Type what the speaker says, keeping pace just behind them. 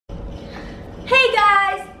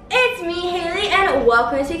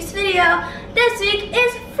welcome to this week's video. This week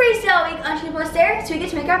is freestyle week on TruthPlusDare, so we get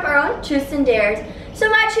to make up our own truths and dares. So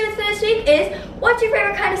my truth for this week is, what's your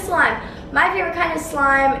favorite kind of slime? My favorite kind of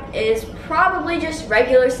slime is probably just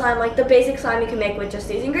regular slime, like the basic slime you can make with just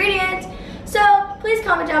these ingredients. So please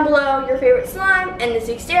comment down below your favorite slime, and this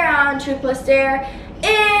week's dare on TruthPlusDare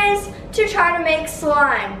is to try to make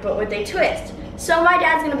slime, but with a twist. So my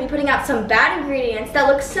dad's gonna be putting out some bad ingredients that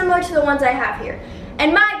look similar to the ones I have here.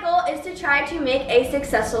 And my goal is to try to make a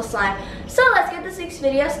successful slime. So let's get this week's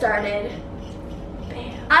video started.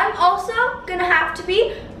 Bam. I'm also gonna have to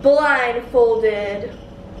be blindfolded.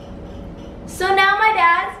 So now my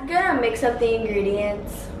dad's gonna mix up the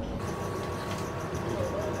ingredients.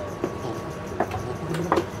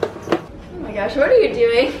 Oh my gosh, what are you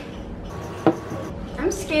doing?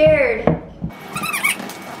 I'm scared.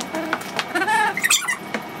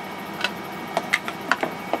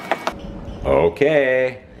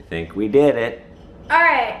 Okay, I think we did it. All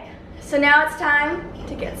right, so now it's time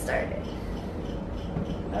to get started.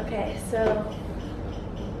 Okay, so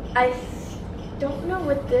I don't know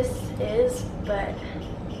what this is, but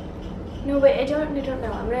no, wait, I don't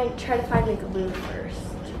know. I'm gonna try to find the glue first.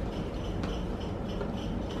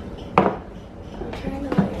 I'm trying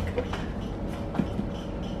to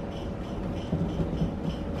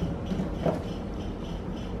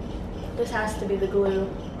this has to be the glue.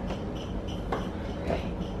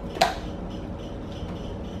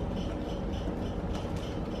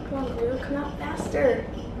 Come on, glue, come out faster.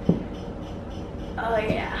 Oh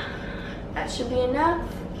yeah, that should be enough.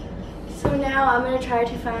 So now I'm gonna try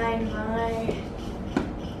to find my,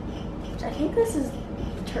 I think this is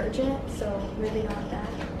detergent, so maybe not that.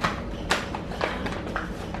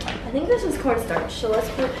 I think this is cornstarch, so let's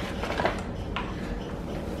put,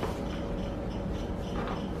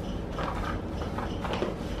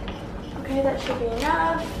 okay, that should be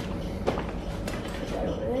enough. Put that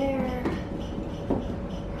over there.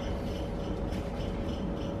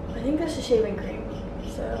 I think this is shaving cream,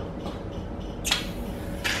 so.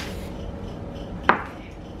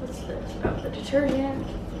 What's this? Oh, the detergent.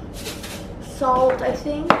 Salt, I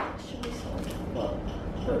think. Should be salt. Whoa.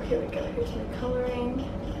 Oh, here we go. Here's my coloring.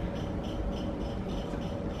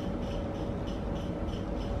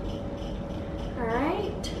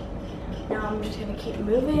 Alright. Now I'm just gonna keep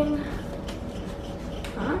moving.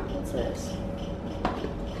 Huh? What's this?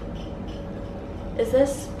 Is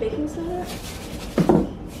this baking soda?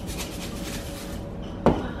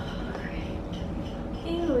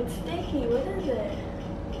 It's sticky. What is it?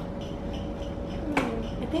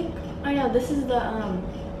 I think, I know, this is the,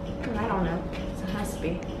 I don't know. It has to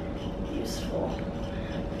be useful.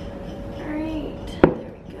 Alright, there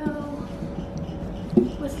we go.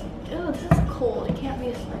 Oh, this is cold. It can't be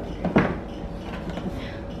a slime.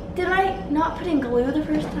 Did I not put in glue the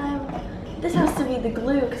first time? This has to be the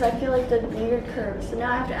glue because I feel like the weird curves. So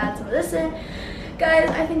now I have to add some of this in. Guys,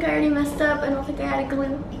 I think I already messed up. I don't think I added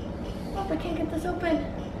glue. Oh, I can't get this open.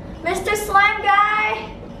 Mr. Slime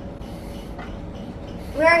Guy!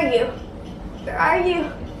 Where are you? Where are you?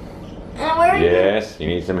 Where are you? Yes, you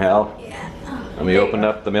need some help? Yeah. Oh, Let me open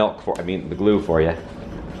up the milk for, the glue for you.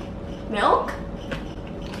 Milk?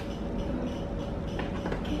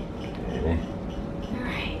 Okay.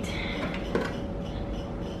 Alright.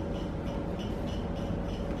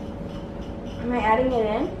 Am I adding it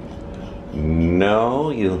in?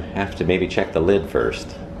 No, you have to maybe check the lid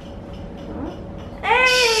first.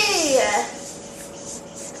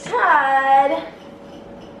 Todd.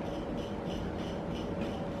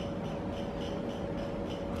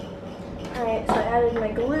 Alright, so I added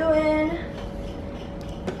my glue in.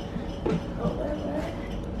 Oh,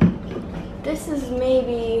 what? This is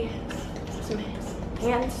maybe some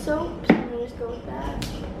hand soap, so I'm gonna just go with that.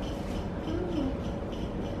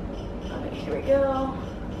 Okay, here we go.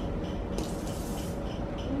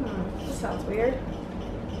 This sounds weird.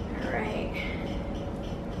 Alright.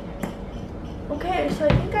 Okay, so I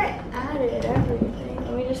think I added everything.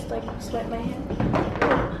 Let me just like swipe my hand.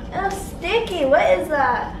 Oh, sticky! What is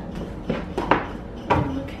that?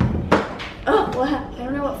 Okay. Oh, what? I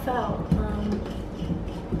don't know what fell.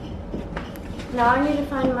 Now I need to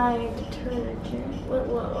find my detergent.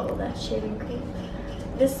 Whoa, that's shaving cream.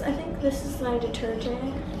 This, I think this is my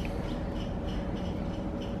detergent.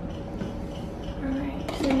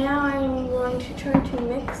 Alright, so now I'm going to try to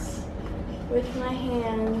mix with my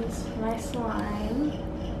hands, my slime.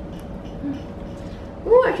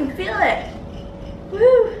 Ooh, I can feel it.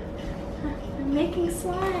 Woo! I'm making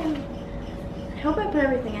slime. I hope I put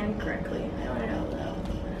everything in correctly. I don't know though.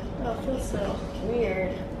 Oh, it feels so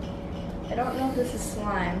weird. I don't know if this is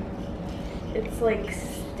slime. It's like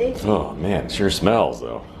sticky. Oh man, it sure smells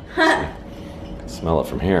though. Smell it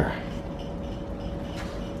from here.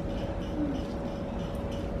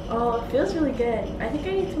 Oh, it feels really good. I think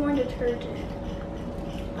I need some more detergent.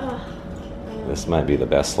 This might be the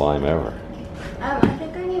best slime ever. I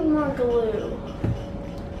think I need more glue.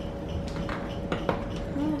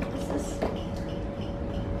 What's this?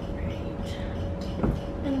 Right.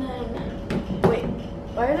 And then, wait,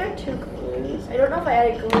 why are there 2 glues? I don't know if I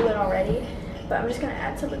added glue in already, but I'm just gonna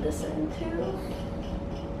add some of this in too.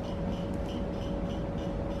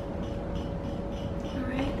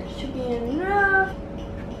 Alright, that should be enough.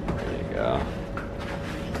 There you go.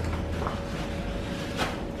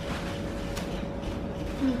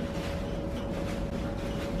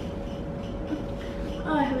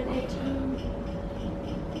 Oh, I have an itch.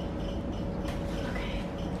 Okay.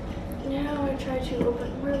 Now I try to open.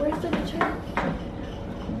 Where's the detergent?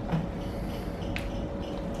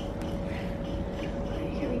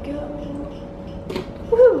 Alright, here we go.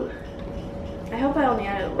 Woo! I hope I only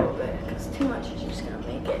added a little bit, because too much is just gonna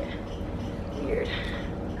make it weird.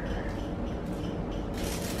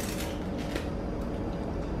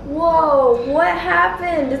 Whoa, what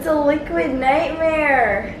happened? It's a liquid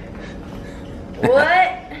nightmare.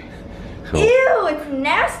 What? Ew, it's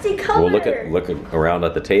nasty color. Well, look around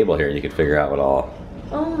at the table here and you can figure out what all.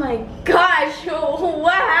 Oh my gosh,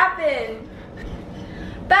 what happened?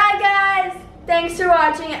 Bye guys, thanks for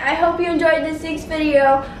watching. I hope you enjoyed this week's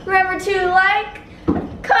video. Remember to like,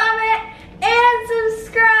 comment, and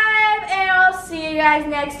subscribe, and I'll see you guys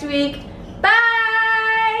next week. Bye!